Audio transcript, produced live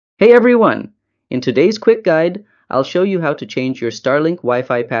Hey everyone! In today's quick guide, I'll show you how to change your Starlink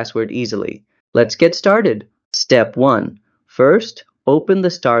Wi-Fi password easily. Let's get started. Step 1. First, open the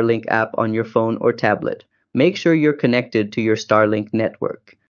Starlink app on your phone or tablet. Make sure you're connected to your Starlink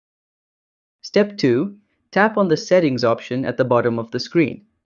network. Step 2. Tap on the Settings option at the bottom of the screen.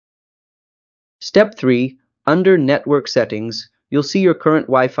 Step 3. Under Network Settings, you'll see your current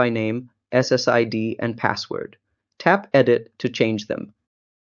Wi-Fi name, SSID, and password. Tap Edit to change them.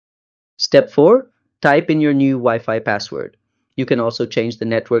 Step 4. Type in your new Wi-Fi password. You can also change the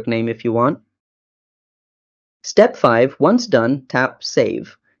network name if you want. Step 5. Once done, tap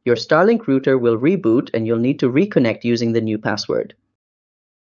Save. Your Starlink router will reboot and you'll need to reconnect using the new password.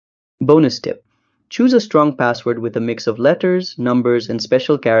 Bonus tip. Choose a strong password with a mix of letters, numbers, and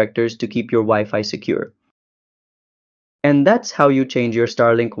special characters to keep your Wi-Fi secure. And that's how you change your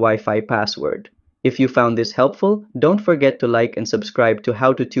Starlink Wi-Fi password. If you found this helpful, don't forget to like and subscribe to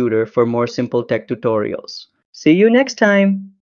How to Tutor for more simple tech tutorials. See you next time!